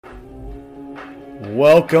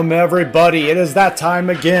Welcome everybody, it is that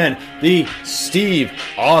time again, the Steve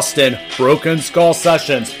Austin Broken Skull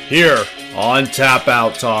Sessions here on Tap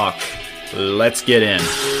Out Talk. Let's get in.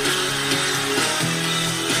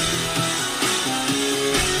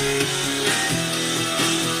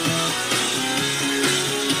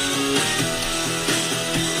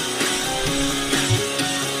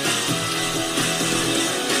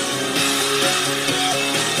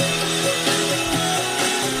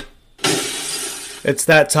 It's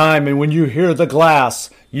that time, and when you hear the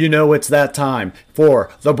glass, you know it's that time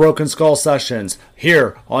for the Broken Skull Sessions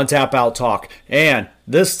here on Tap Out Talk. And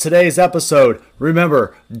today's episode,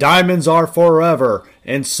 remember, diamonds are forever,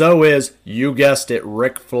 and so is, you guessed it,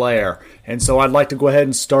 RIC FLAIR. And so I'd like to go ahead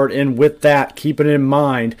and start in with that, keeping in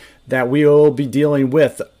mind that we will be dealing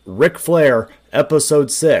with RIC FLAIR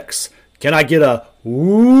episode 6. Can I get a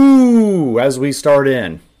woo as we start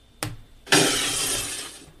in?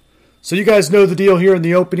 So you guys know the deal here in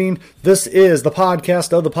the opening. This is the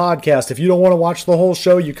podcast of the podcast. If you don't want to watch the whole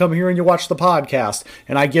show, you come here and you watch the podcast.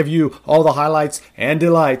 And I give you all the highlights and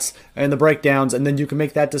delights and the breakdowns. And then you can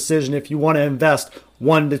make that decision if you want to invest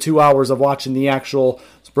 1 to 2 hours of watching the actual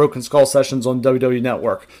Broken Skull Sessions on WWE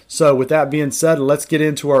Network. So with that being said, let's get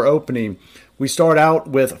into our opening. We start out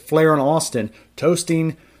with Flair and Austin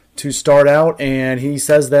toasting to start out. And he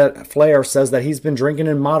says that Flair says that he's been drinking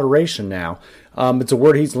in moderation now. It's a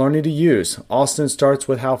word he's learning to use. Austin starts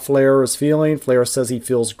with how Flair is feeling. Flair says he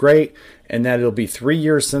feels great and that it'll be 3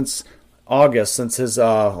 years since August, since his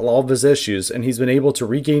all of his issues, and he's been able to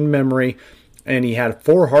regain memory. And he had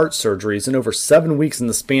 4 heart surgeries in over 7 weeks in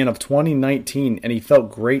the span of 2019, and he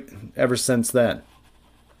felt great ever since then.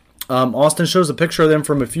 Austin shows a picture of them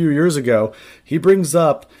from a few years ago. He brings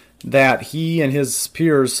up that he and his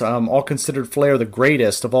peers all considered Flair the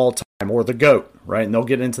greatest of all time, or the GOAT, right? And they'll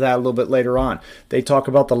get into that a little bit later on. They talk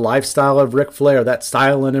about the lifestyle of Ric Flair, that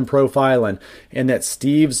styling and profiling, and that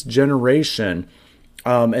Steve's generation,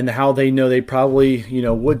 and how they know they probably,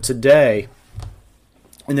 would today.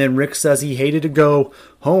 And then Rick says he hated to go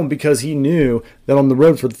home because he knew that on the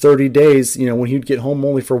road for 30 days, when he'd get home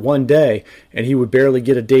only for 1 day and he would barely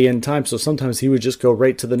get a day in time. So sometimes he would just go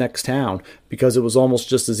right to the next town because it was almost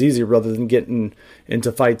just as easy rather than getting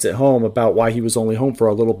into fights at home about why he was only home for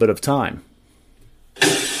a little bit of time.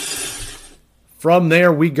 From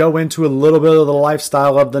there, we go into a little bit of the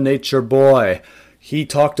lifestyle of the Nature Boy. He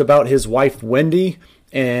talked about his wife, Wendy,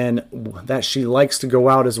 and that she likes to go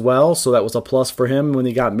out as well, so that was a plus for him when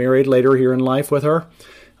he got married later here in life with her.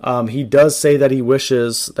 He does say that he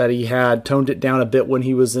wishes that he had toned it down a bit when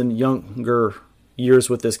he was in younger years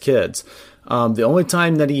with his kids. The only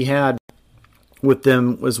time that he had with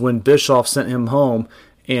them was when Bischoff sent him home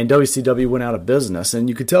and WCW went out of business. And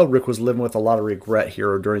you could tell Rick was living with a lot of regret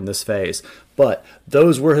here during this phase. But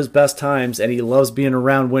those were his best times, and he loves being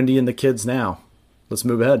around Wendy and the kids now. Let's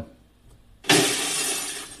move ahead.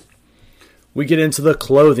 We get into the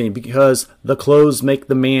clothing because the clothes make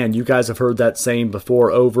the man. You guys have heard that saying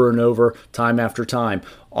before over and over, time after time.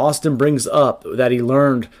 Austin brings up that he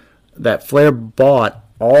learned that Flair bought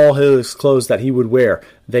all his clothes that he would wear.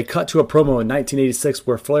 They cut to a promo in 1986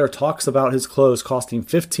 where Flair talks about his clothes costing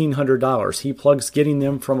 $1,500. He plugs getting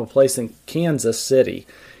them from a place in Kansas City.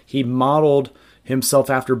 He modeled himself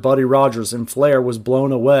after Buddy Rogers, and Flair was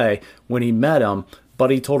blown away when he met him.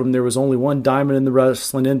 Buddy told him there was only one diamond in the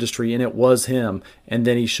wrestling industry, and it was him, and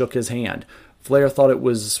then he shook his hand. Flair thought it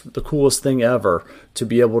was the coolest thing ever to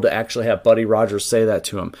be able to actually have Buddy Rogers say that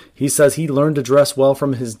to him. He says he learned to dress well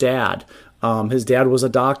from his dad. His dad was a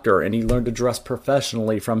doctor, and he learned to dress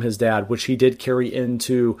professionally from his dad, which he did carry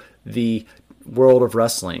into the world of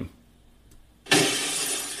wrestling.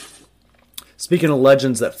 Speaking of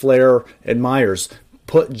legends that Flair admires,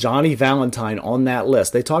 put Johnny Valentine on that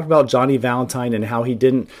list. They talked about Johnny Valentine and how he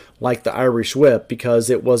didn't like the Irish Whip because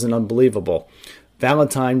it wasn't unbelievable.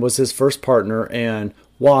 Valentine was his first partner, and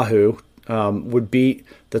Wahoo would beat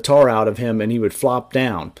the tar out of him and he would flop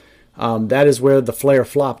down. That is where the Flair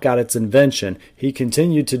flop got its invention. He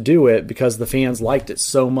continued to do it because the fans liked it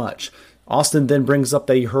so much. Austin then brings up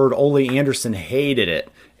that he heard Ole Anderson hated it,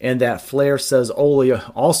 and that Flair says Ole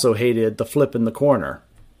also hated the flip in the corner.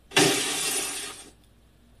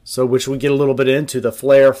 So, which we get a little bit into, the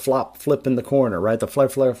Flair flop flip in the corner, right? The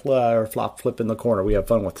Flair flop flip in the corner. We have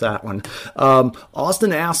fun with that one.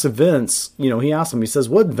 Austin asks Vince, he asked him, he says,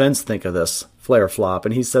 what did Vince think of this Flair flop?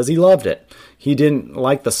 And he says he loved it. He didn't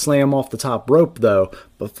like the slam off the top rope, though.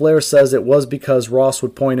 But Flair says it was because Ross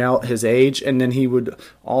would point out his age, and then he would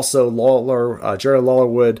also, Jerry Lawler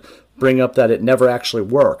would bring up that it never actually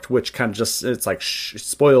worked, which kind of just, it's like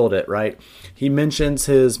spoiled it, right? He mentions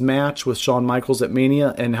his match with Shawn Michaels at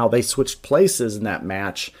Mania and how they switched places in that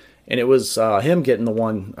match. And it was him getting the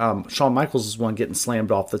one, Shawn Michaels' one getting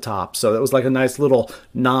slammed off the top. So that was like a nice little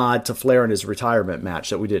nod to Flair in his retirement match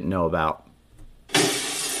that we didn't know about.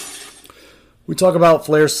 We talk about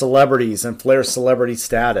Flair's celebrities and Flair's celebrity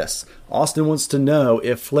status. Austin wants to know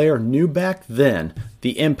if Flair knew back then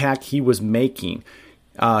the impact he was making.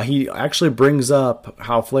 He actually brings up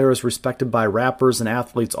how Flair is respected by rappers and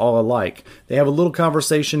athletes all alike. They have a little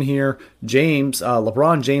conversation here.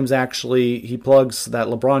 LeBron James actually, he plugs that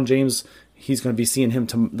LeBron James, he's going to be seeing him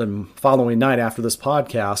the following night after this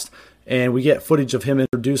podcast. And we get footage of him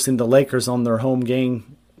introducing the Lakers on their home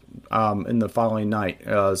game in the following night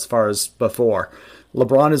as far as before.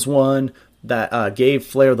 LeBron is one that gave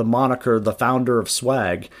Flair the moniker, the founder of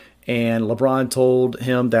swag. And LeBron told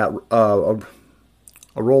him that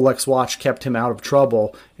a Rolex watch kept him out of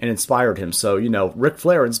trouble and inspired him. So, Ric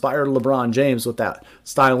Flair inspired LeBron James with that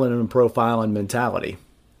styling and profile and mentality.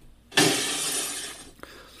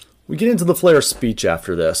 We get into the Flair speech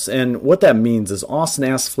after this, and what that means is Austin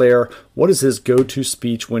asks Flair what is his go-to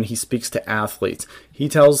speech when he speaks to athletes. He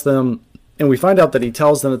tells them, and we find out that he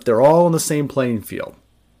tells them that they're all on the same playing field.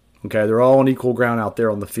 Okay, they're all on equal ground out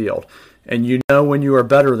there on the field. And when you are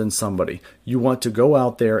better than somebody, you want to go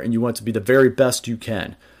out there and you want to be the very best you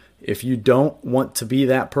can. If you don't want to be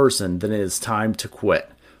that person, then it is time to quit.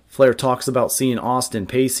 Flair talks about seeing Austin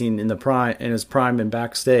pacing in his prime and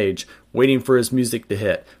backstage, waiting for his music to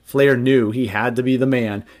hit. Flair knew he had to be the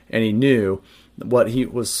man, and he knew what he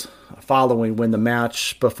was following when the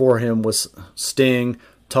match before him was Sting,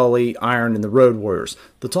 Tully, Iron, and the Road Warriors.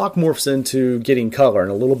 The talk morphs into getting color, and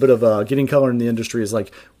a little bit of getting color in the industry is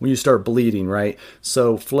like when you start bleeding, right?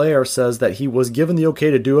 So Flair says that he was given the okay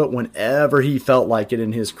to do it whenever he felt like it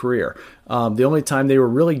in his career. The only time they were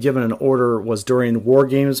really given an order was during War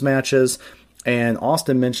Games matches, and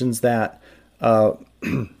Austin mentions that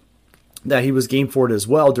that he was game for it as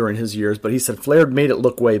well during his years, but he said Flair made it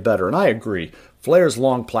look way better, and I agree. Flair's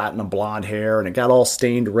long platinum blonde hair, and it got all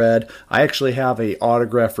stained red. I actually have a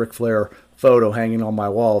autographed Ric Flair photo hanging on my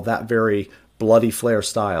wall of that very bloody Flair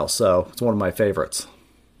style, so it's one of my favorites.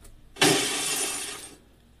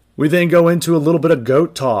 We then go into a little bit of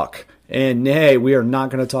GOAT talk, and nay, we are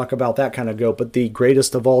not going to talk about that kind of GOAT, but the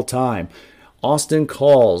greatest of all time. Austin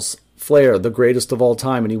calls Flair the greatest of all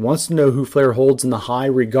time, and he wants to know who Flair holds in the high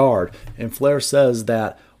regard, and Flair says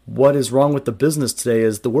that what is wrong with the business today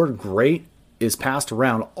is the word great is passed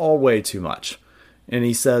around all way too much. And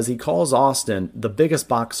he says he calls Austin the biggest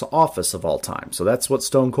box office of all time. So that's what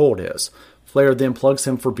Stone Cold is. Flair then plugs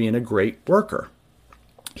him for being a great worker.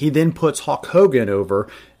 He then puts Hulk Hogan over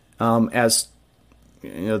as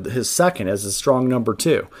his second, as his strong number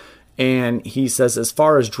two. And he says as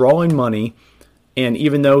far as drawing money, and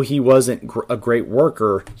even though he wasn't a great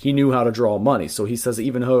worker, he knew how to draw money. So he says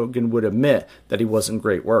even Hogan would admit that he wasn't a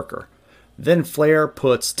great worker. Then Flair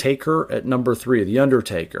puts Taker at number 3, The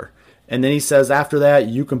Undertaker. And then he says after that,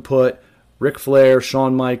 you can put Ric Flair,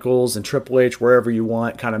 Shawn Michaels, and Triple H wherever you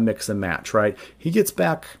want, kind of mix and match, right? He gets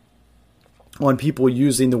back on people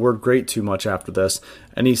using the word great too much after this.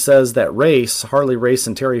 And he says that Harley Race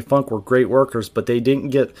and Terry Funk were great workers, but they didn't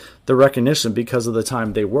get the recognition because of the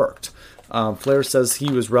time they worked. Flair says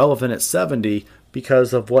he was relevant at 70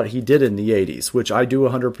 because of what he did in the 80s, which I do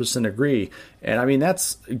 100% agree. And I mean,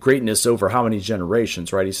 that's greatness over how many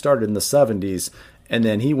generations, right? He started in the 70s, and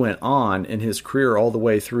then he went on in his career all the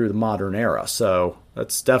way through the modern era. So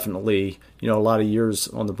that's definitely, a lot of years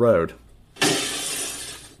on the road.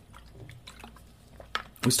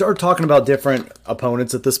 We started talking about different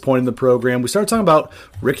opponents at this point in the program. We started talking about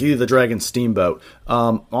Ricky the Dragon Steamboat.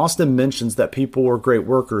 Austin mentions that people were great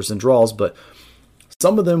workers and draws, but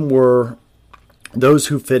some of them were those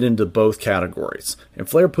who fit into both categories. And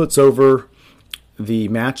Flair puts over the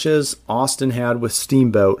matches Austin had with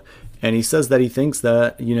Steamboat, and he says that he thinks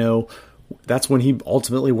that, that's when he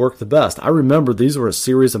ultimately worked the best. I remember these were a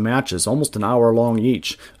series of matches, almost an hour long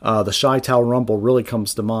each. The Chi-Town Rumble really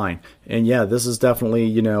comes to mind. And yeah, this is definitely,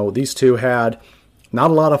 these two had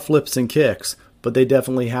not a lot of flips and kicks, but they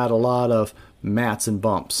definitely had a lot of mats and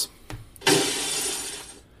bumps.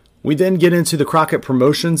 We then get into the Crockett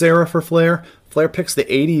Promotions era for Flair. Flair picks the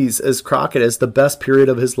 80s as Crockett as the best period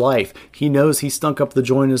of his life. He knows he stunk up the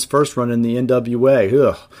joint in his first run in the NWA.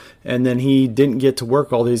 Ugh. And then he didn't get to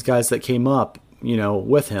work all these guys that came up,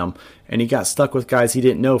 with him. And he got stuck with guys he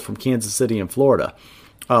didn't know from Kansas City and Florida.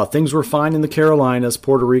 Things were fine in the Carolinas,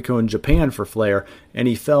 Puerto Rico, and Japan for Flair. And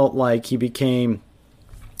he felt like he became,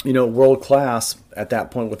 world class at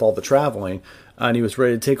that point with all the traveling. and he was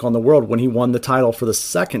ready to take on the world when he won the title for the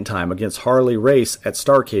second time against Harley Race at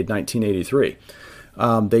Starrcade 1983.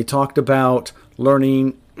 They talked about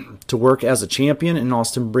learning to work as a champion, and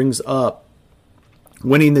Austin brings up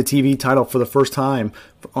winning the TV title for the first time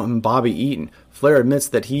on Bobby Eaton. Flair admits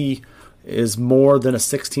that he is more than a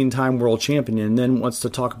 16-time world champion, and then wants to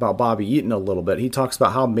talk about Bobby Eaton a little bit. He talks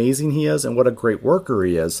about how amazing he is and what a great worker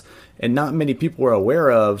he is, and not many people are aware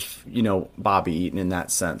of, Bobby Eaton in that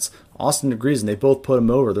sense. Austin agrees, and they both put him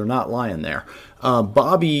over. They're not lying there.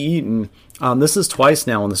 Bobby Eaton, this is twice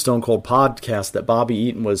now on the Stone Cold podcast that Bobby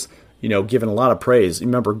Eaton was, given a lot of praise.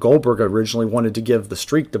 Remember, Goldberg originally wanted to give the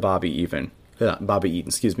streak to Bobby Eaton, at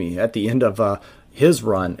the end of his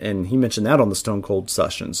run, and he mentioned that on the Stone Cold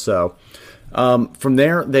session. So from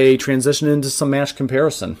there, they transitioned into some match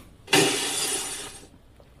comparison.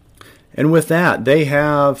 And with that, they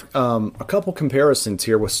have a couple comparisons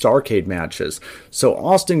here with Starrcade matches. So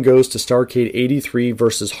Austin goes to Starrcade 83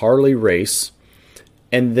 versus Harley Race,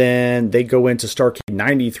 and then they go into Starrcade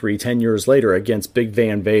 93 10 years later against Big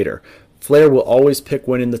Van Vader. Flair will always pick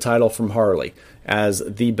winning the title from Harley as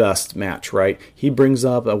the best match, right? He brings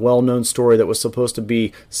up a well-known story that was supposed to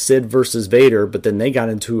be Sid versus Vader, but then they got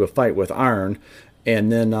into a fight with Iron,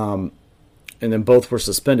 and then both were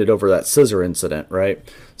suspended over that scissor incident, right?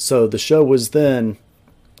 So the show was then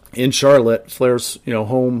in Charlotte, Flair's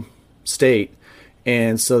home state,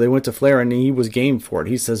 and so they went to Flair, and he was game for it.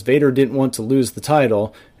 He says Vader didn't want to lose the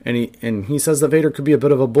title, and he says that Vader could be a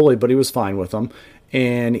bit of a bully, but he was fine with him.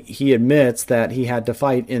 And he admits that he had to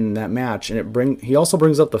fight in that match, and he also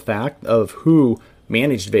brings up the fact of who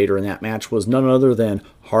managed Vader in that match was none other than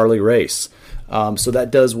Harley Race. So that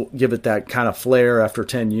does give it that kind of flair after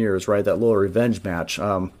 10 years, right? That little revenge match.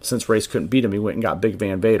 Since Race couldn't beat him, he went and got Big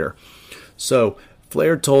Van Vader. So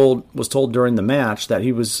Flair was told during the match that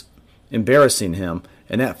he was embarrassing him,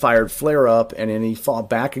 and that fired Flair up, and then he fought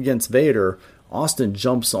back against Vader. Austin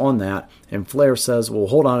jumps on that, and Flair says, well,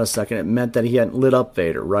 hold on a second. It meant that he hadn't lit up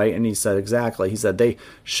Vader, right? And he said, exactly. He said, they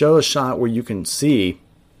show a shot where you can see,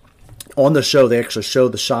 on the show, they actually show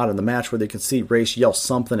the shot in the match where they can see Race yell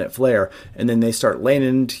something at Flair, and then they start laying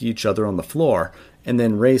into each other on the floor. And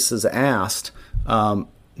then Race has asked him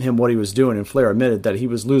what he was doing, and Flair admitted that he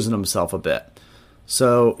was losing himself a bit.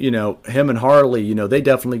 So, him and Harley, they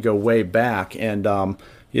definitely go way back, and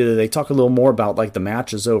they talk a little more about like the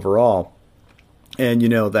matches overall. And,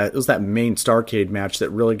 that it was that main Starrcade match that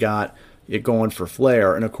really got it going for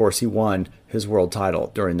Flair. And, of course, he won his world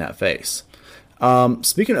title during that face.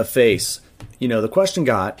 Speaking of face, the question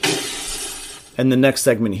got, in the next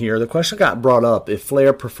segment here, the question got brought up if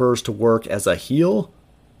Flair prefers to work as a heel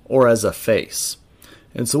or as a face.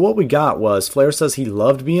 And so what we got was Flair says he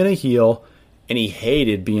loved being a heel and he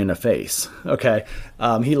hated being a face. Okay.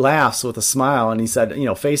 He laughs with a smile, and he said,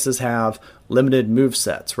 faces have limited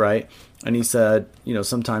movesets, right? And he said,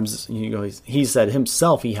 sometimes, he said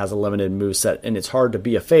himself he has a limited moveset, and it's hard to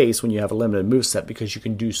be a face when you have a limited moveset because you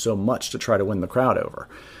can do so much to try to win the crowd over.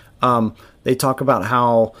 They talk about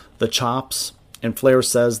how the chops, and Flair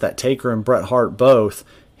says that Taker and Bret Hart both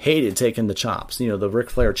hated taking the chops, the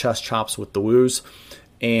Ric Flair chest chops with the woos.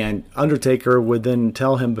 And Undertaker would then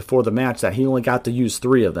tell him before the match that he only got to use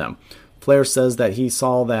 3 of them. Flair says that he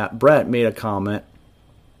saw that Bret made a comment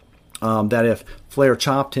that if Flair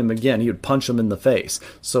chopped him again, he would punch him in the face.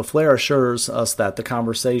 So Flair assures us that the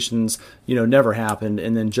conversations, never happened,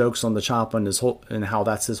 and then jokes on the chop and how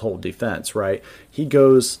that's his whole defense, right? He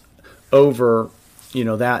goes over,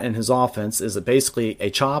 that in his offense is basically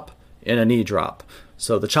a chop and a knee drop.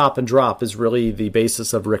 So the chop and drop is really the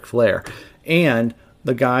basis of Ric Flair. And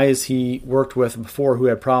the guys he worked with before who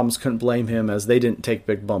had problems couldn't blame him, as they didn't take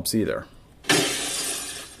big bumps either.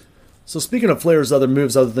 So speaking of Flair's other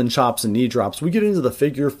moves other than chops and knee drops, we get into the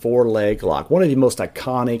figure 4 leg lock. One of the most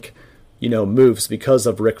iconic, moves because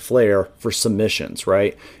of Ric Flair for submissions,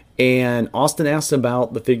 right? And Austin asked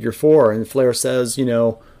about the figure 4, and Flair says,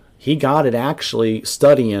 he got it actually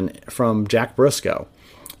studying from Jack Briscoe.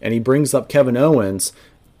 And he brings up Kevin Owens,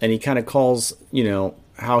 and he kind of calls,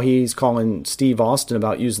 how he's calling Steve Austin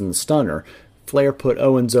about using the stunner. Flair put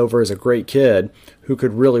Owens over as a great kid who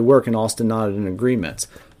could really work, and Austin nodded in agreement.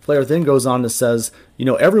 Flair then goes on to says,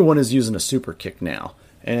 everyone is using a super kick now,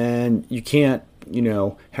 and you can't,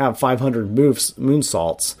 have 500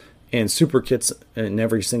 moonsaults and super kicks in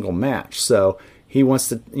every single match. So he wants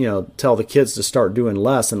to, tell the kids to start doing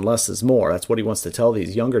less, and less is more. That's what he wants to tell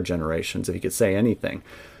these younger generations, if he could say anything.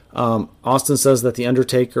 Austin says that The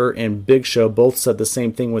Undertaker and Big Show both said the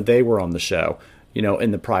same thing when they were on the show,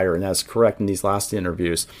 in the prior, and that's correct in these last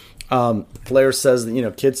interviews. Flair says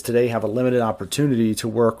that, kids today have a limited opportunity to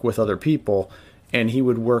work with other people, and he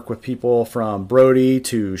would work with people from Brody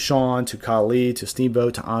to Shawn to Khali to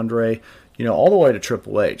Steamboat to Andre, all the way to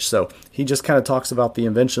Triple H. So he just kind of talks about the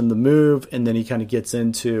invention of the move, and then he kind of gets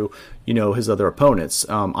into, his other opponents,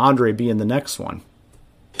 Andre being the next one.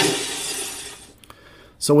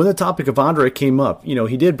 So when the topic of Andre came up,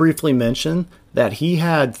 he did briefly mention that he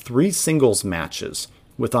had 3 singles matches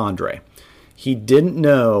with Andre. He didn't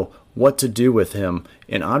know what to do with him,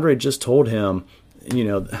 and Andre just told him,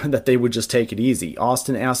 that they would just take it easy.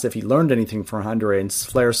 Austin asked if he learned anything from Andre, and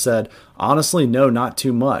Flair said, honestly, no, not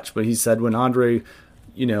too much. But he said when Andre,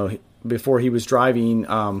 before he was driving,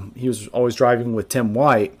 he was always driving with Tim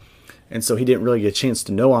White, and so he didn't really get a chance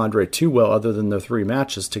to know Andre too well other than the 3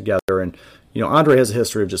 matches together. And, Andre has a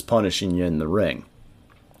history of just punishing you in the ring.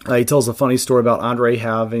 He tells a funny story about Andre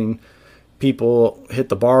having people hit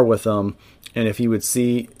the bar with him, and if he would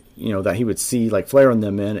see, that he would see like Flair and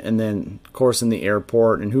them in, and then of course in the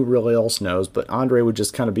airport, and who really else knows, but Andre would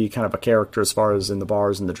just kind of be kind of a character as far as in the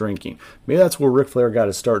bars and the drinking. Maybe that's where Ric Flair got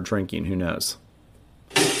to start drinking, who knows.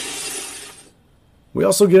 We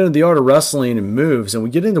also get into the art of wrestling and moves, and we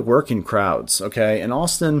get into working crowds, okay? And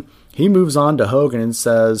Austin, he moves on to Hogan and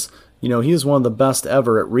says, he is one of the best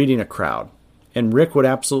ever at reading a crowd. And Rick would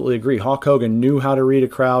absolutely agree. Hulk Hogan knew how to read a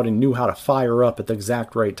crowd and knew how to fire up at the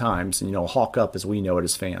exact right times. And, Hulk up as we know it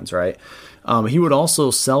as fans, right? He would also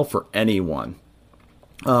sell for anyone.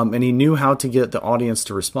 And he knew how to get the audience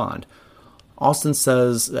to respond. Austin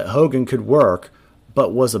says that Hogan could work,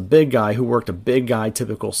 but was a big guy who worked a big guy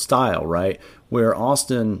typical style, right? Where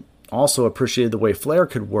Austin also appreciated the way Flair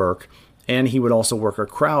could work, and he would also work a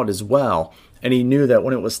crowd as well. And he knew that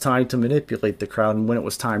when it was time to manipulate the crowd and when it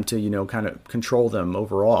was time to, kind of control them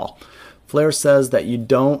overall. Flair says that you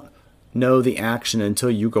don't know the action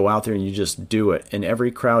until you go out there and you just do it. And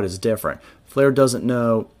every crowd is different. Flair doesn't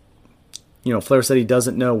know, Flair said he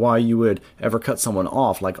doesn't know why you would ever cut someone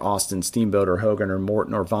off like Austin, Steamboat, or Hogan, or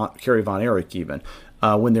Morton, or Kerry Von Erich even.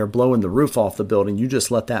 When they're blowing the roof off the building, you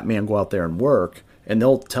just let that man go out there and work. And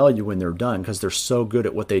they'll tell you when they're done because they're so good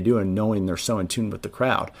at what they do and knowing they're so in tune with the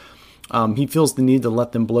crowd. He feels the need to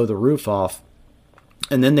let them blow the roof off,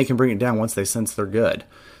 and then they can bring it down once they sense they're good.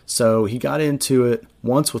 So he got into it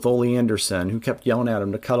once with Ole Anderson, who kept yelling at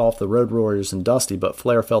him to cut off the Road Warriors and Dusty, but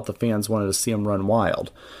Flair felt the fans wanted to see him run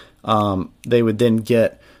wild. They would then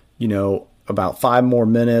get, about 5 more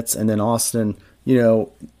minutes, and then Austin,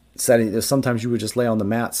 said sometimes you would just lay on the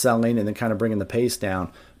mat selling and then kind of bringing the pace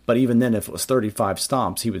down. But even then, if it was 35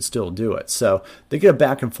 stomps, he would still do it. So they get a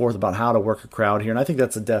back and forth about how to work a crowd here. And I think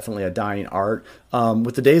that's definitely a dying art.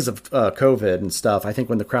 With the days of COVID and stuff, I think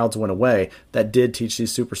when the crowds went away, that did teach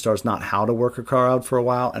these superstars not how to work a crowd for a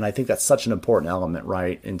while. And I think that's such an important element,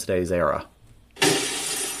 right, in today's era.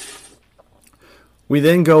 We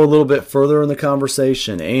then go a little bit further in the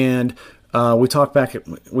conversation, and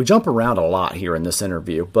we jump around a lot here in this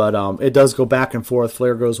interview, but it does go back and forth.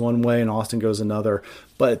 Flair goes one way and Austin goes another.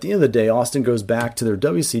 But at the end of the day, Austin goes back to their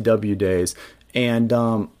WCW days, and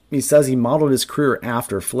he says he modeled his career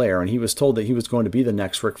after Flair, and he was told that he was going to be the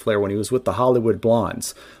next Ric Flair when he was with the Hollywood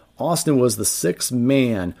Blondes. Austin was the 6th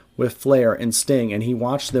man with Flair and Sting, and he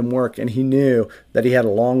watched them work, and he knew that he had a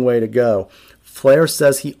long way to go. Flair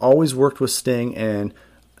says he always worked with Sting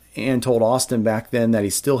and told Austin back then that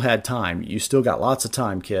he still had time. You still got lots of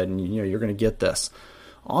time, kid, and you're going to get this.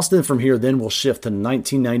 Austin from here then will shift to the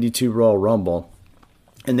 1992 Royal Rumble,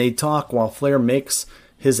 and they talk while Flair makes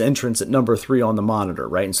his entrance at number 3 on the monitor,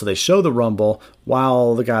 right? And so they show the Rumble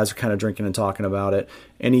while the guys are kind of drinking and talking about it,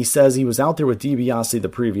 and he says he was out there with DiBiase the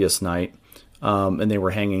previous night, and they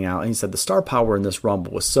were hanging out, and he said the star power in this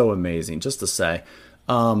Rumble was so amazing, just to say.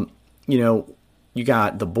 You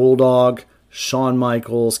got the Bulldog, Shawn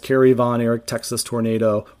Michaels, Kerry Von Erich, Texas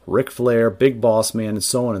Tornado, Ric Flair, Big Boss Man, and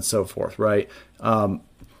so on and so forth, right?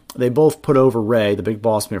 They both put over Ray, the Big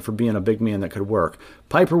Boss Man, for being a big man that could work.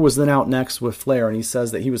 Piper was then out next with Flair, and he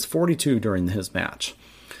says that he was 42 during his match.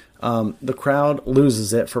 The crowd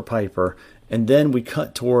loses it for Piper, and then we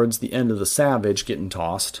cut towards the end of the Savage getting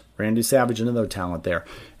tossed. Randy Savage, another talent there.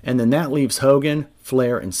 And then that leaves Hogan,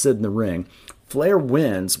 Flair, and Sid in the ring. Flair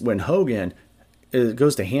wins when Hogan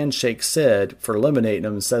goes to handshake Sid for eliminating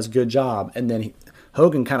him and says, good job. And then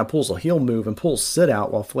Hogan kind of pulls a heel move and pulls Sid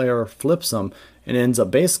out while Flair flips him and ends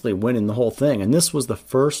up basically winning the whole thing. And this was the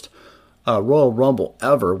first Royal Rumble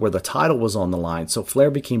ever where the title was on the line. So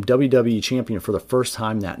Flair became WWE champion for the first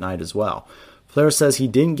time that night as well. Flair says he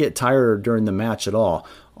didn't get tired during the match at all.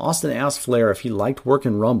 Austin asked Flair if he liked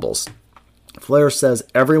working Rumbles. Flair says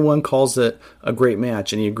everyone calls it a great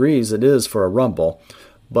match, and he agrees it is for a Rumble.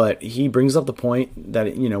 But he brings up the point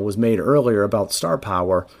that was made earlier about star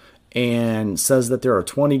power, and says that there are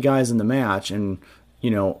 20 guys in the match and,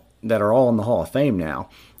 that are all in the Hall of Fame now.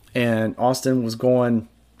 And Austin was going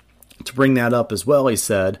to bring that up as well, he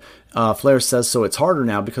said. Flair says, so it's harder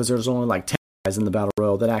now because there's only like 10 guys in the Battle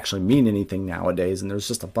Royal that actually mean anything nowadays, and there's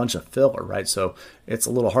just a bunch of filler, right? So it's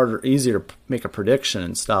a little easier to make a prediction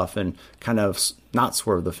and stuff and kind of not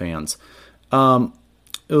swerve the fans.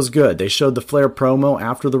 It was good. They showed the Flair promo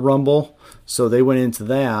after the Rumble, so they went into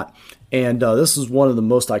that. And this is one of the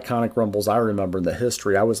most iconic Rumbles I remember in the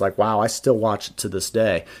history. I was like, wow, I still watch it to this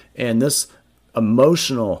day. And this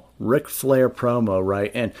emotional Ric Flair promo,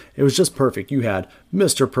 right? And it was just perfect. You had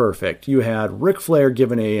Mr. Perfect. You had Ric Flair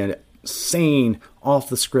giving an insane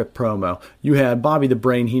off-the-script promo. You had Bobby the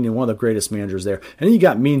Brain Heenan, one of the greatest managers there. And then you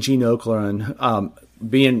got Mean Gene Okerlund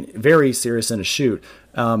being very serious in a shoot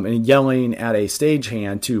and yelling at a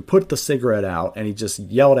stagehand to put the cigarette out. And he just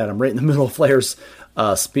yelled at him right in the middle of Flair's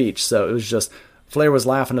speech. So it was just, Flair was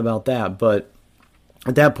laughing about that. But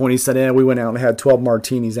at that point, he said, we went out and had 12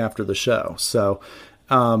 martinis after the show. So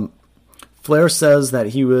Flair says that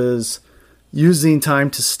he was using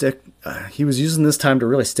this time to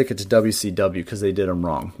really stick it to WCW because they did him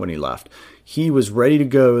wrong when he left. He was ready to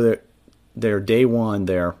go there day one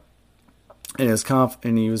there. And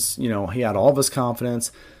he was, he had all of his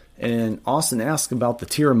confidence. And Austin asked about the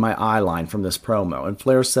tear in my eye line from this promo. And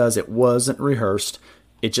Flair says it wasn't rehearsed.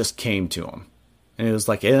 It just came to him. And it was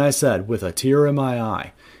like, and I said, with a tear in my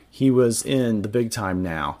eye, he was in the big time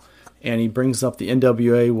now. And he brings up the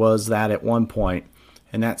NWA was that at one point,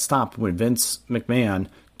 and that stopped when Vince McMahon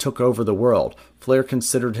took over the world. Flair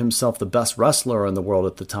considered himself the best wrestler in the world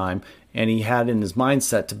at the time, and he had in his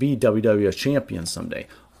mindset to be WWF champion someday.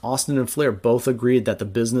 Austin and Flair both agreed that the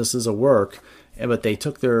business is a work, but they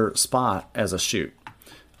took their spot as a shoot.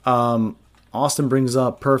 Austin brings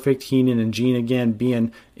up Perfect, Heenan, and Gene again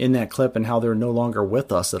being in that clip and how they're no longer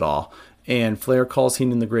with us at all. And Flair calls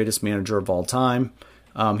Heenan the greatest manager of all time.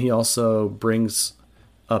 He also brings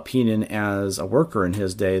up Heenan as a worker in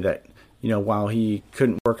his day that, while he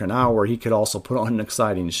couldn't work an hour, he could also put on an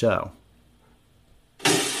exciting show.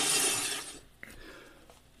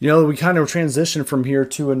 We kind of transitioned from here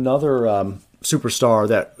to another superstar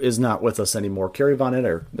that is not with us anymore, Kerry Von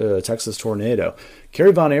Erich, the Texas Tornado.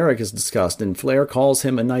 Kerry Von Erich is discussed, and Flair calls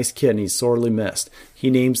him a nice kid, and he's sorely missed. He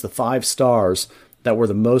names the 5 stars that were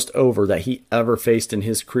the most over that he ever faced in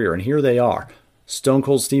his career, and here they are. Stone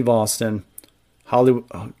Cold Steve Austin, Hollywood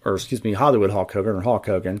Hulk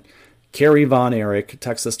Hogan, Kerry Von Erich,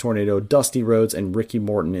 Texas Tornado, Dusty Rhodes, and Ricky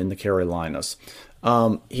Morton in the Carolinas.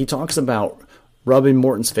 He talks about rubbing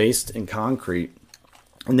Morton's face in concrete,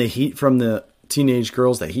 and the heat from the teenage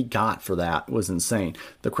girls that he got for that was insane.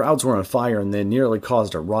 The crowds were on fire, and they nearly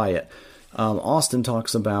caused a riot. Austin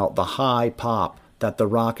talks about the high pop that the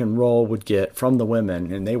rock and roll would get from the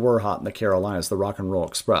women, and they were hot in the Carolinas, the Rock and Roll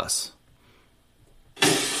Express.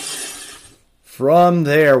 From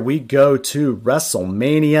there, we go to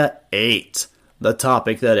WrestleMania 8, the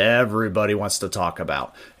topic that everybody wants to talk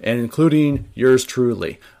about, and including yours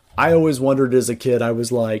truly. I always wondered as a kid, I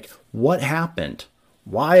was like, what happened?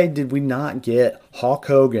 Why did we not get Hulk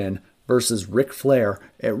Hogan versus Ric Flair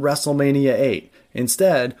at WrestleMania 8?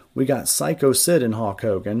 Instead, we got Psycho Sid and Hulk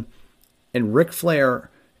Hogan and Ric Flair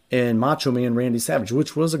and Macho Man Randy Savage,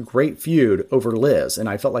 which was a great feud over Liz, and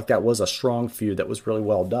I felt like that was a strong feud that was really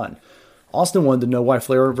well done. Austin wanted to know why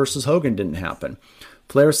Flair versus Hogan didn't happen.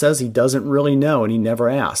 Flair says he doesn't really know, and he never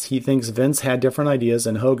asked. He thinks Vince had different ideas,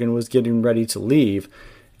 and Hogan was getting ready to leave,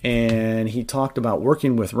 and he talked about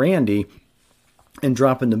working with Randy and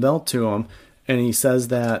dropping the belt to him, and he says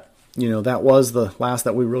that, that was the last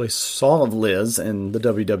that we really saw of Liz in the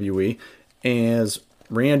WWE, as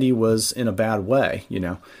Randy was in a bad way,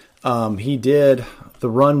 He did the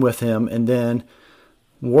run with him, and then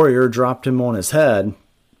Warrior dropped him on his head,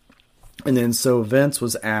 and then so Vince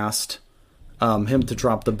was asked him to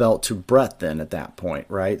drop the belt to Brett then at that point,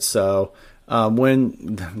 right? So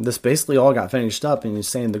when this basically all got finished up, and he's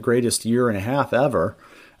saying the greatest year and a half ever,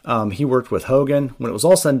 he worked with Hogan. When it was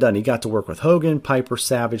all said and done, he got to work with Hogan, Piper,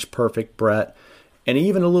 Savage, Perfect, Brett, and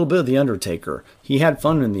even a little bit of The Undertaker. He had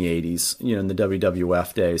fun in the 80s, in the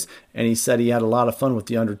WWF days, and he said he had a lot of fun with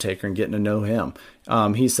The Undertaker and getting to know him.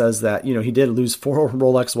 He says that, he did lose 4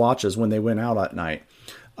 Rolex watches when they went out at night.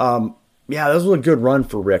 Yeah, this was a good run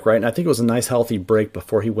for Rick, right? And I think it was a nice, healthy break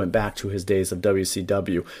before he went back to his days of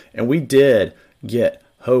WCW. And we did get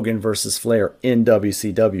Hogan versus Flair in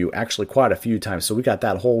WCW actually quite a few times. So we got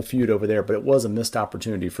that whole feud over there, but it was a missed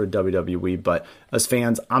opportunity for WWE. But as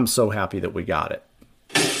fans, I'm so happy that we got it.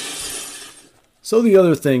 So the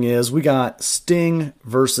other thing is we got Sting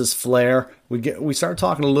versus Flair, we start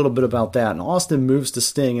talking a little bit about that, and Austin moves to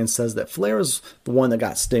Sting and says that Flair is the one that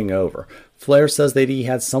got Sting over. Flair says that he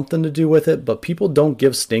had something to do with it, but people don't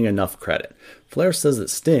give Sting enough credit. Flair says that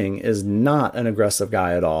Sting is not an aggressive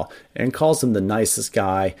guy at all and calls him the nicest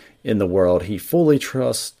guy in the world. He fully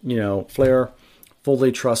trusts, Flair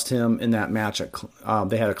fully trust him in that match.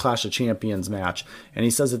 They had a Clash of Champions match, and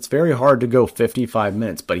he says it's very hard to go 55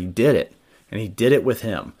 minutes, but he did it, and he did it with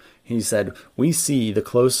him. He said, we see the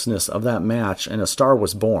closeness of that match, and a star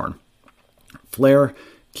was born. Flair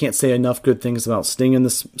can't say enough good things about Sting in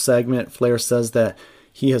this segment. Flair says that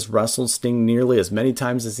he has wrestled Sting nearly as many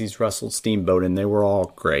times as he's wrestled Steamboat, and they were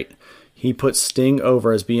all great. He puts Sting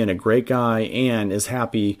over as being a great guy and is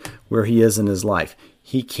happy where he is in his life.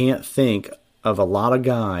 He can't think of a lot of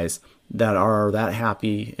guys that are that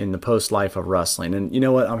happy in the post-life of wrestling. And you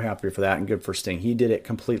know what? I'm happy for that, and good for Sting. He did it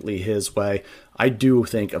completely his way. I do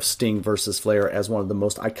think of Sting versus Flair as one of the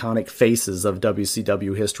most iconic faces of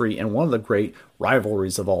WCW history and one of the great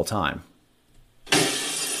rivalries of all time.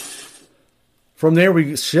 From there,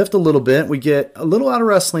 we shift a little bit. We get a little out of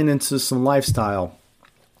wrestling into some lifestyle.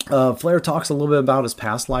 Flair talks a little bit about his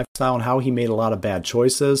past lifestyle and how he made a lot of bad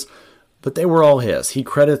choices, but they were all his. He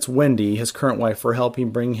credits Wendy, his current wife, for helping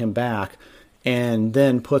bring him back, and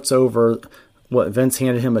then puts over what Vince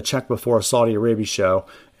handed him a check before a Saudi Arabia show,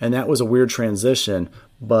 and that was a weird transition.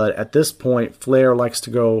 But at this point, Flair likes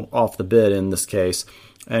to go off the bid in this case,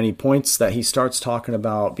 and he points that he starts talking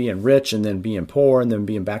about being rich and then being poor and then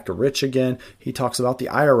being back to rich again. He talks about the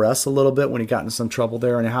IRS a little bit when he got in some trouble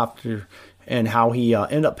there, and how he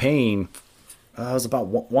ended up paying it was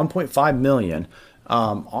about $1.5 million.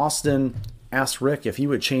 Austin asked Rick if he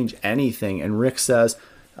would change anything, and Rick says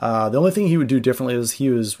the only thing he would do differently is he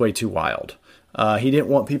was way too wild. He didn't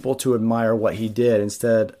want people to admire what he did,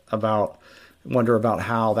 instead wonder about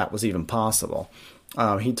how that was even possible.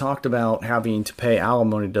 He talked about having to pay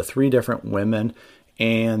alimony to 3 different women,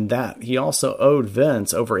 and that he also owed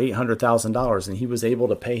Vince over $800,000, and he was able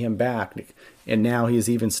to pay him back, and now he's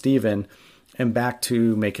even Steven and back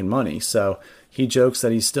to making money. So he jokes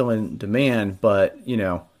that he's still in demand, but,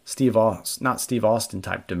 not Steve Austin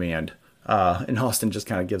type demand. And Austin just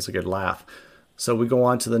kind of gives a good laugh. So we go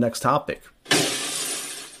on to the next topic.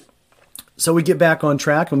 So we get back on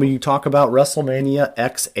track and we talk about WrestleMania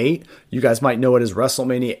X8. You guys might know it as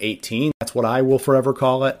WrestleMania 18. That's what I will forever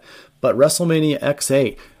call it. But WrestleMania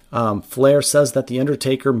X8, Flair says that The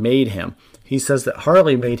Undertaker made him. He says that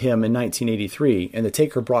Harley made him in 1983, and the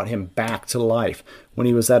Taker brought him back to life when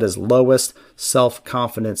he was at his lowest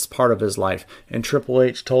self-confidence part of his life. And Triple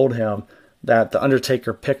H told him that The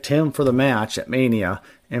Undertaker picked him for the match at Mania,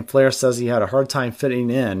 and Flair says he had a hard time fitting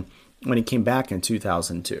in when he came back in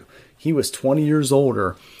 2002. He was 20 years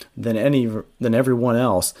older than everyone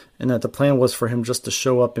else, and that the plan was for him just to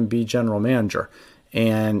show up and be general manager.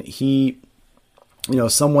 And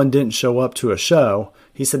someone didn't show up to a show.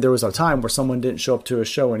 He said there was a time where someone didn't show up to a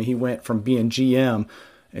show, and he went from being GM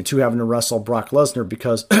to having to wrestle Brock Lesnar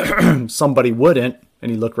because somebody wouldn't,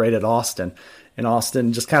 and he looked right at Austin. And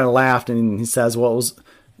Austin just kind of laughed, and he says, well, it was,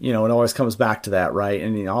 it always comes back to that, right?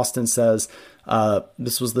 And Austin says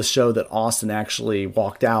this was the show that Austin actually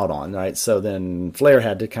walked out on, right? So then Flair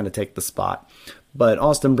had to kind of take the spot. But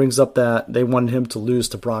Austin brings up that they wanted him to lose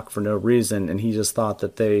to Brock for no reason, and he just thought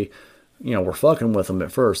that they, were fucking with him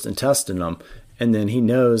at first and testing him. And then he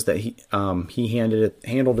knows that he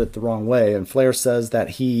handled it the wrong way. And Flair says that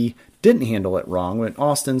he didn't handle it wrong, when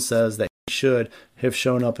Austin says that he should have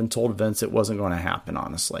shown up and told Vince it wasn't going to happen,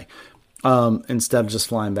 honestly, instead of just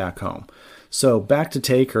flying back home. So back to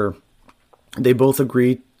Taker, they both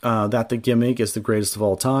agree that the gimmick is the greatest of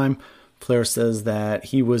all time. Flair says that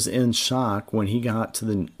he was in shock when he got to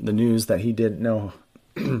the news that he didn't know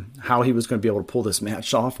how he was going to be able to pull this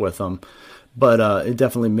match off with him. But it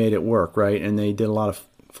definitely made it work, right? And they did a lot of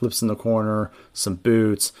flips in the corner, some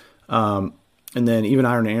boots. And then even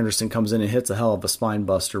Iron Anderson comes in and hits a hell of a spine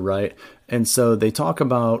buster, right? And so they talk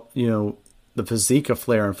about, the physique of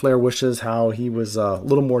Flair. And Flair wishes how he was a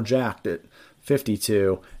little more jacked at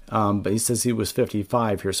 52. But he says he was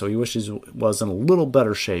 55 here. So he wishes he was in a little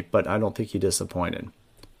better shape. But I don't think he disappointed.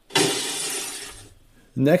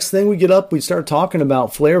 Next thing we start talking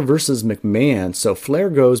about Flair versus McMahon. So Flair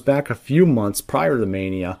goes back a few months prior to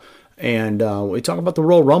Mania, and we talk about the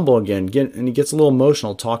Royal Rumble again, and he gets a little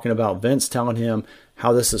emotional talking about Vince telling him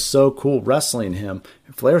how this is so cool wrestling him.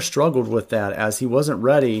 And Flair struggled with that as he wasn't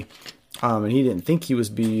ready, and he didn't think he was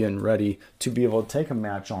being ready to be able to take a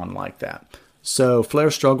match on like that. So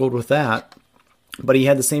Flair struggled with that, but he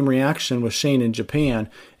had the same reaction with Shane in Japan,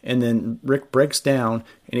 and then Rick breaks down,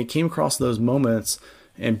 and he came across those moments.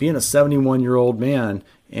 And being a 71-year-old man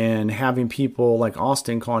and having people like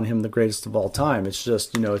Austin calling him the greatest of all time. It's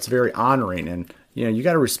just, it's very honoring, and, you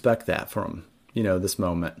got to respect that from, this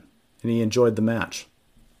moment. And he enjoyed the match.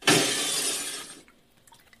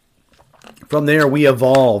 From there, we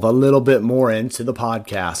evolve a little bit more into the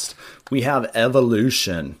podcast. We have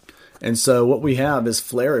evolution. And so what we have is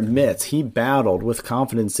Flair admits he battled with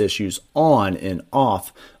confidence issues on and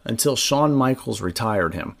off until Shawn Michaels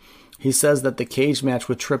retired him. He says that the cage match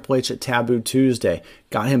with Triple H at Taboo Tuesday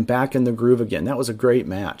got him back in the groove again. That was a great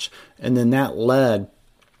match. And then that led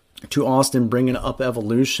to Austin bringing up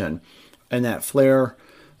Evolution. And that Flair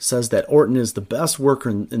says that Orton is the best worker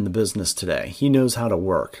in the business today. He knows how to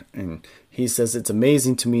work. And he says it's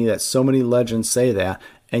amazing to me that so many legends say that,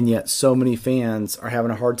 and yet so many fans are having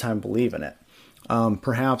a hard time believing it.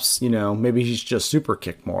 Perhaps, maybe he's just super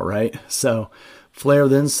kicked more, right? So Flair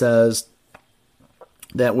then says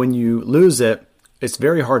that when you lose it, it's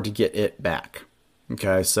very hard to get it back.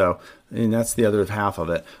 Okay, so, and that's the other half of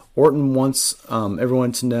it. Orton wants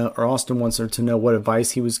everyone to know, or Austin wants her to know what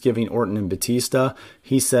advice he was giving Orton and Batista.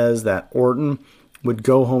 He says that Orton would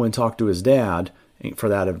go home and talk to his dad for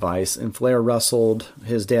that advice, and Flair wrestled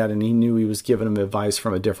his dad, and he knew he was giving him advice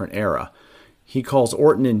from a different era. He calls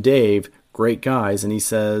Orton and Dave great guys, and he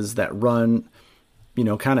says that run,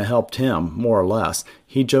 kind of helped him, more or less.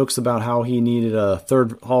 He jokes about how he needed a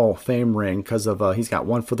third Hall of Fame ring because of he's got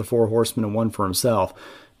one for the Four Horsemen and one for himself,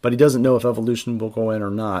 but he doesn't know if Evolution will go in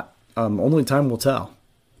or not. Only time will tell.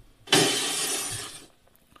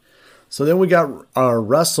 So then we got our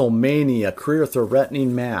WrestleMania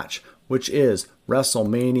career-threatening match, which is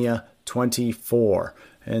WrestleMania 24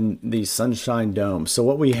 in the Sunshine Dome. So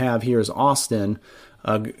what we have here is Austin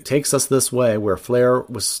takes us this way where Flair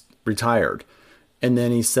was retired. And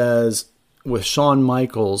then he says with Shawn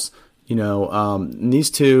Michaels,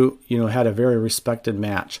 these two, had a very respected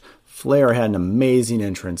match. Flair had an amazing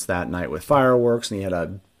entrance that night with fireworks, and he had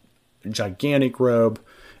a gigantic robe.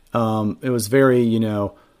 It was very,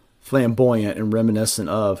 flamboyant and reminiscent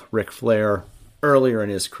of Ric Flair earlier in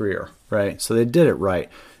his career, right? So they did it right.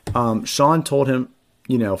 Shawn told him,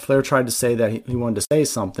 Flair tried to say that he wanted to say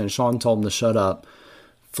something. Shawn told him to shut up.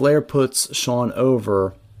 Flair puts Shawn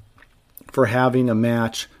over for having a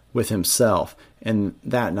match with himself and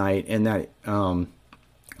that night, and that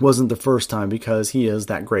wasn't the first time because he is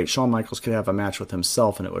that great. Shawn Michaels could have a match with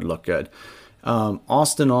himself and it would look good.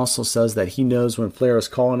 Austin also says that he knows when Flair is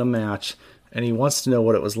calling a match, and he wants to know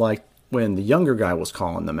what it was like when the younger guy was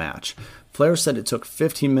calling the match. Flair said it took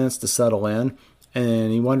 15 minutes to settle in,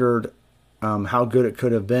 and he wondered how good it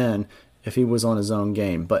could have been if he was on his own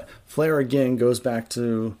game. But Flair again goes back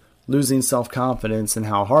to losing self-confidence and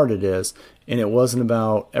how hard it is, and it wasn't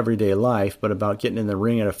about everyday life, but about getting in the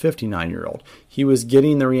ring at a 59-year-old. He was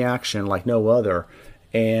getting the reaction like no other,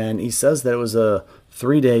 and he says that it was a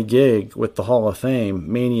 3-day gig with the Hall of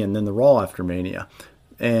Fame, Mania, and then the Raw after Mania.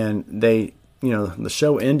 And they, the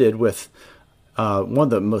show ended with one of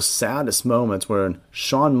the most saddest moments when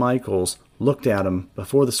Shawn Michaels looked at him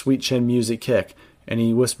before the Sweet Chin Music kick, and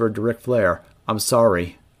he whispered to Ric Flair, "I'm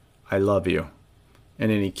sorry, I love you." And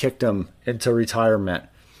then he kicked him into retirement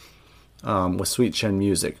with Sweet Chin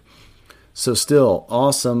Music. So still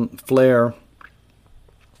awesome. Flair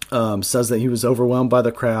says that he was overwhelmed by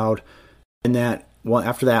the crowd, and that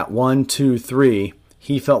after that 1, 2, 3,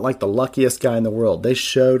 he felt like the luckiest guy in the world. They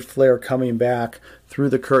showed Flair coming back through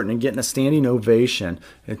the curtain and getting a standing ovation,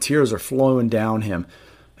 and tears are flowing down him.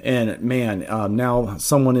 And man, now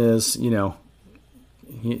someone is,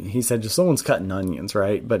 he said just someone's cutting onions,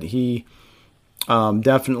 right? But he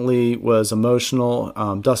definitely was emotional.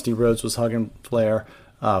 Dusty Rhodes was hugging Flair.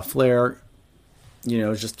 Flair,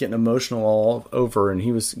 was just getting emotional all over, and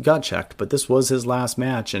he was gut checked. But this was his last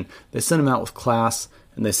match, and they sent him out with class,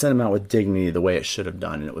 and they sent him out with dignity the way it should have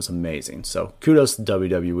done, and it was amazing. So kudos to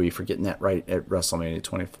WWE for getting that right at WrestleMania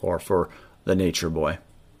 24 for the Nature Boy.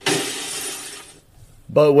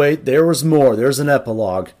 But wait, there was more. There's an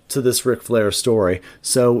epilogue to this Ric Flair story.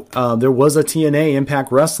 So there was a TNA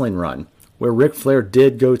Impact Wrestling run where Ric Flair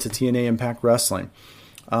did go to TNA Impact Wrestling.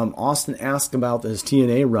 Austin asked about his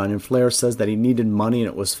TNA run, and Flair says that he needed money and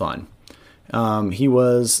it was fun. He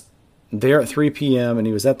was there at 3 p.m. and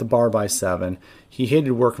he was at the bar by 7. He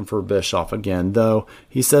hated working for Bischoff again, though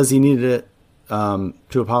he says he needed it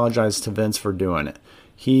to apologize to Vince for doing it.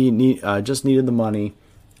 He just needed the money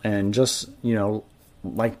and just,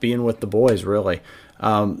 like being with the boys, really.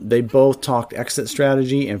 They both talked exit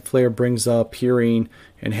strategy, and Flair brings up hearing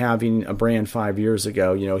and having a brand 5 years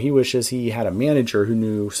ago. He wishes he had a manager who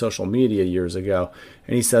knew social media years ago.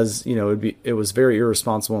 And he says, it was very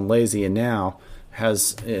irresponsible and lazy. And now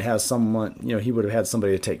has someone, he would have had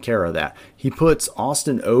somebody to take care of that. He puts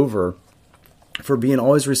Austin over for being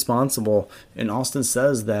always responsible, and Austin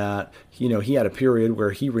says that he had a period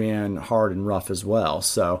where he ran hard and rough as well.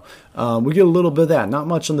 So we get a little bit of that. Not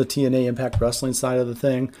much on the TNA Impact Wrestling side of the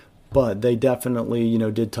thing, but they definitely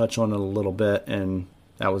did touch on it a little bit, and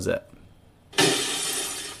that was it.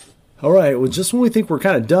 All right, well, just when we think we're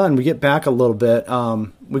kind of done, we get back a little bit.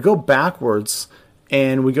 We go backwards,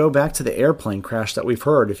 and we go back to the airplane crash that we've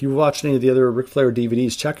heard. If you've watched any of the other Ric Flair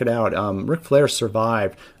DVDs, check it out. Ric Flair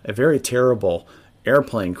survived a very terrible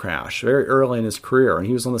airplane crash very early in his career, and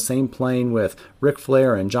he was on the same plane with Ric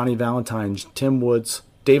Flair and Johnny Valentine, Tim Woods,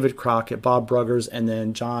 David Crockett, Bob Bruggers, and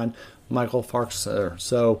then John Michael Farquhar.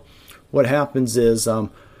 So what happens is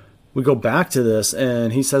we go back to this,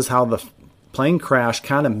 and he says how the plane crash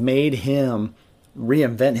kind of made him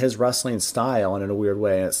reinvent his wrestling style, and in a weird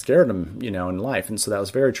way, and it scared him, in life, and so that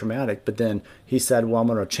was very traumatic. But then he said, well, I'm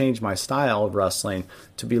going to change my style of wrestling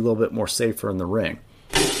to be a little bit more safer in the ring.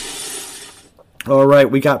 All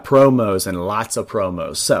right, we got promos, and lots of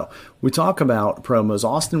promos. So we talk about promos.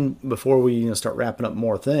 Austin, before we start wrapping up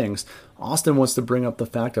more things, Austin wants to bring up the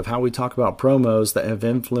fact of how we talk about promos that have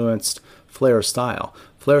influenced Flair's style.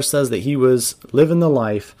 Flair says that he was living the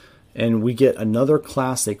life, and we get another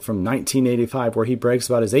classic from 1985 where he brags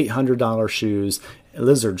about his $800 shoes,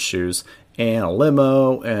 lizard shoes, and a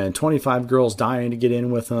limo, and 25 girls dying to get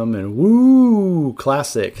in with him, and woo,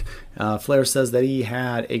 classic. Flair says that he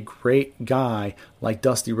had a great guy like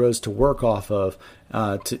Dusty Rhodes to work off of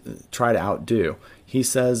to try to outdo. He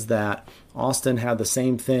says that Austin had the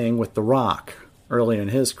same thing with The Rock early in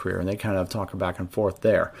his career, and they kind of talk back and forth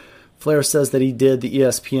there. Flair says that he did the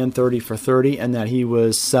ESPN 30 for 30 and that he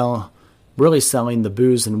was really selling the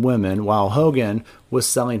booze and women, while Hogan was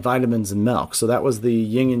selling vitamins and milk. So that was the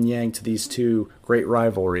yin and yang to these two great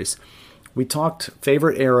rivalries. We talked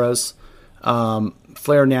favorite eras.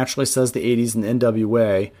 Flair naturally says the 80s and the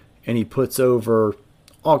NWA, and he puts over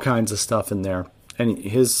all kinds of stuff in there. And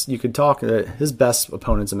his best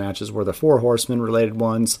opponents and matches were the Four Horsemen related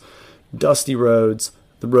ones, Dusty Rhodes,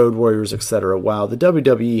 the Road Warriors, etc. While the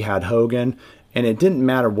WWE had Hogan, and it didn't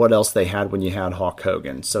matter what else they had when you had Hulk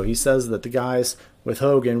Hogan. So he says that the guys with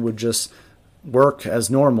Hogan would just work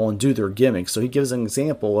as normal and do their gimmicks. So he gives an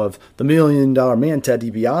example of the $1 Million Man, Ted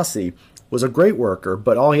DiBiase, was a great worker,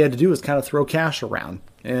 but all he had to do was kind of throw cash around.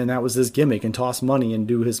 And that was his gimmick, and toss money and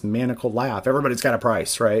do his maniacal laugh. Everybody's got a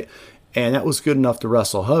price, right? And that was good enough to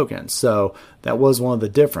wrestle Hogan. So that was one of the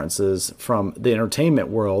differences from the entertainment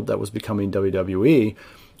world that was becoming WWE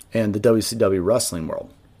and the WCW wrestling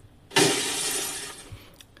world.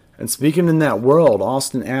 And speaking in that world,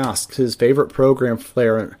 Austin asks his favorite program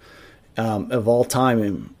Flair of all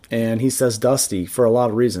time, and he says Dusty for a lot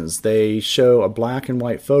of reasons. They show a black and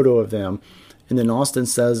white photo of them, and then Austin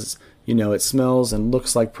says, it smells and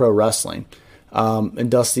looks like pro wrestling.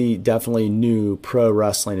 And Dusty definitely knew pro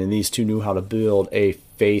wrestling, and these two knew how to build a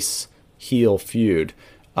face-heel feud.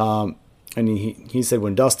 And he said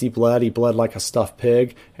when Dusty bled, he bled like a stuffed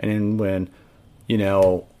pig, and then when,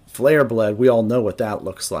 Flair bled, we all know what that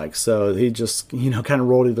looks like. So he just, kind of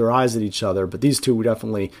rolled their eyes at each other. But these two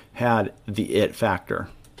definitely had the it factor.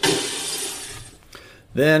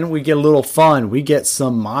 Then we get a little fun. We get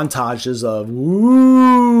some montages of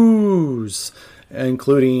woos,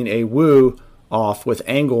 including a woo off with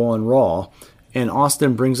Angle and Raw. And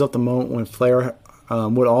Austin brings up the moment when Flair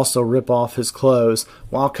would also rip off his clothes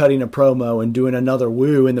while cutting a promo and doing another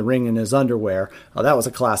woo in the ring in his underwear. That was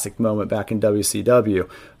a classic moment back in WCW.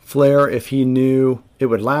 Flair, if he knew it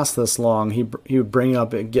would last this long, he would bring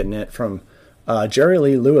up getting it from Jerry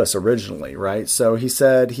Lee Lewis originally, right? So he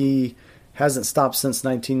said he hasn't stopped since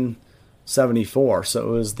 1974. So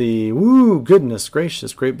it was the woo, goodness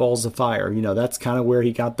gracious, great balls of fire. That's kind of where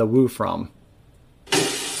he got the woo from.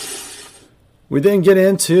 We then get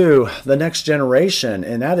into the next generation,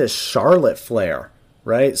 and that is Charlotte Flair,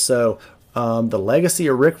 right? So the legacy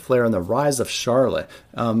of Ric Flair and the rise of Charlotte.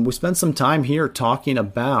 We spent some time here talking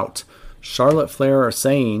about Charlotte Flair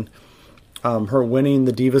saying her winning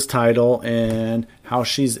the Divas title and how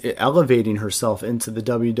she's elevating herself into the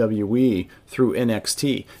WWE through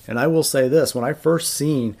NXT. And I will say this, when I first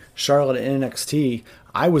seen Charlotte in NXT,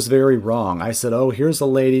 I was very wrong. I said, here's a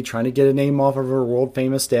lady trying to get a name off of her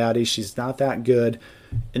world-famous daddy. She's not that good.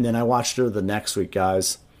 And then I watched her the next week,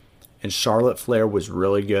 guys, and Charlotte Flair was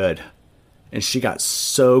really good. And she got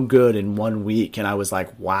so good in 1 week, and I was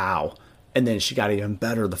like, wow. And then she got even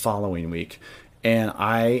better the following week. And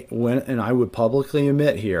I went, and I would publicly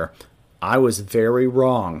admit here, I was very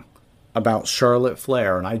wrong about Charlotte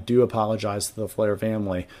Flair, and I do apologize to the Flair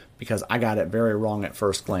family because I got it very wrong at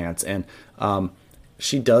first glance. And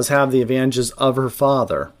she does have the advantages of her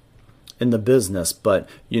father in the business, but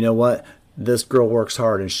you know what? This girl works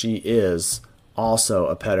hard, and she is also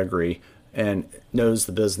a pedigree and knows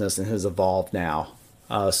the business and has evolved now.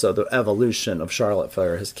 So the evolution of Charlotte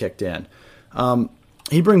Flair has kicked in.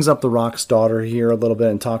 He brings up The Rock's daughter here a little bit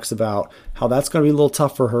and talks about how that's going to be a little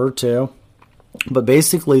tough for her too. But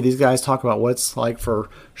basically, these guys talk about what it's like for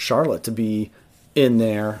Charlotte to be in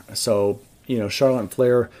there. So, Charlotte and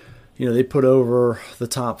Flair, they put over the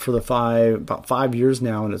top for about 5 years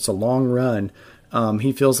now, and it's a long run.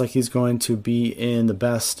 He feels like he's going to be in the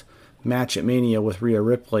best match at Mania with Rhea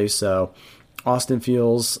Ripley. So Austin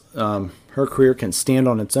feels her career can stand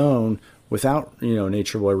on its own without,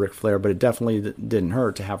 Nature Boy Ric Flair, but it definitely didn't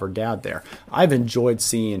hurt to have her dad there. I've enjoyed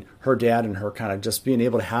seeing her dad and her kind of just being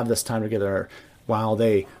able to have this time together while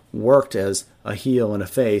they worked as a heel and a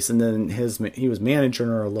face, and then he was managing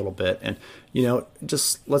her a little bit. And,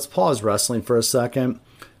 just let's pause wrestling for a second.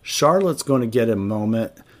 Charlotte's going to get a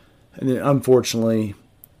moment, and then unfortunately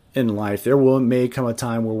in life, may come a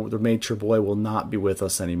time where the Nature Boy will not be with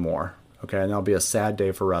us anymore. Okay, and that'll be a sad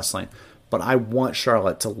day for wrestling. But I want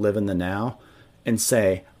Charlotte to live in the now and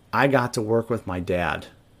say, I got to work with my dad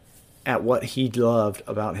at what he loved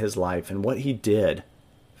about his life and what he did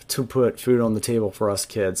to put food on the table for us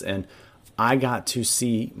kids. And I got to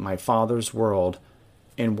see my father's world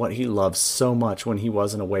and what he loved so much when he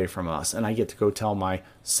wasn't away from us. And I get to go tell my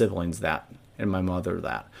siblings that and my mother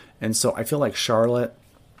that. And so I feel like Charlotte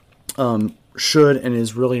should and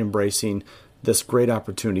is really embracing this great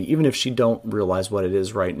opportunity. Even if she don't realize what it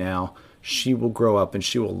is right now, she will grow up and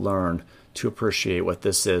she will learn to appreciate what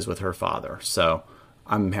this is with her father. So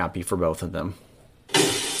I'm happy for both of them.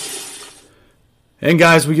 And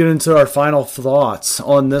guys, we get into our final thoughts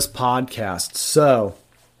on this podcast. So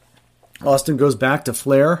Austin goes back to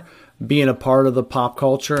Flair being a part of the pop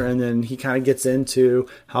culture, and then he kind of gets into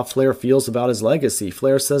how Flair feels about his legacy.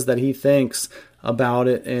 Flair says that he thinks about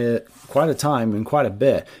it quite a time and quite a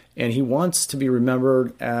bit, and he wants to be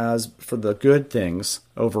remembered as for the good things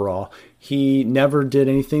overall. He never did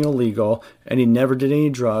anything illegal, and he never did any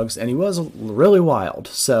drugs, and he was really wild.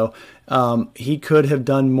 So he could have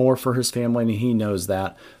done more for his family, and he knows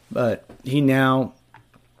that. But he now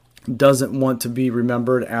doesn't want to be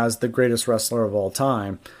remembered as the greatest wrestler of all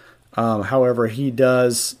time. However, he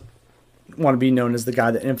does want to be known as the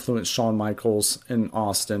guy that influenced Shawn Michaels and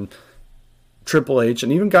Austin, Triple H,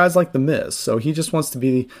 and even guys like The Miz. So he just wants to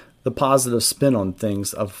be the positive spin on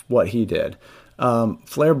things of what he did.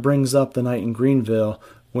 Flair brings up the night in Greenville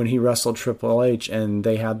when he wrestled Triple H, and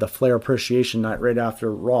they had the Flair Appreciation Night right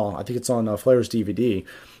after Raw. I think it's on Flair's DVD.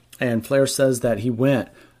 And Flair says that he went.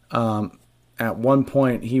 At one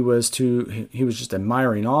point, he was just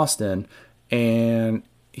admiring Austin, and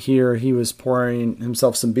here he was pouring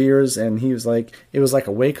himself some beers, and he was like, it was like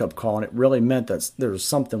a wake-up call, and it really meant that there was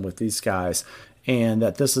something with these guys, and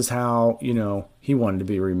that this is how, he wanted to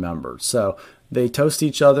be remembered. So they toast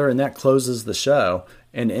each other, and that closes the show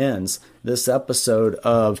and ends this episode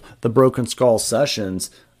of the Broken Skull Sessions,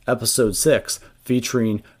 episode 6,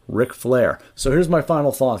 featuring Ric Flair. So here's my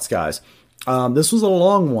final thoughts, guys. This was a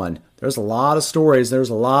long one. There's a lot of stories. There's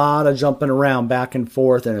a lot of jumping around back and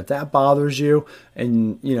forth. And if that bothers you,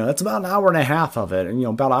 and, it's about an hour and a half of it, and,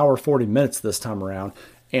 about an hour 40 minutes this time around.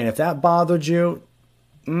 And if that bothered you,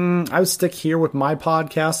 I would stick here with my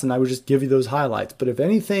podcast and I would just give you those highlights. But if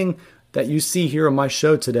anything that you see here on my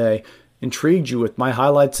show today intrigued you with my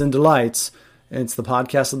highlights and delights, and it's the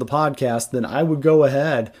podcast of the podcast, then I would go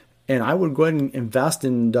ahead and I would go ahead and invest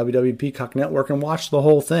in WWE Peacock Network and watch the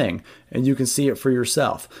whole thing, and you can see it for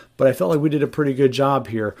yourself. But I felt like we did a pretty good job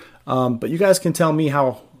here. But you guys can tell me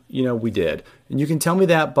how we did, and you can tell me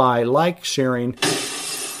that by sharing,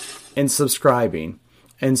 and subscribing.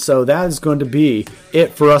 And so that is going to be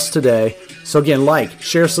it for us today. So again,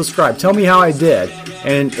 share, subscribe. Tell me how I did.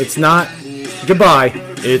 And it's not goodbye.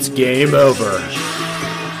 It's game over.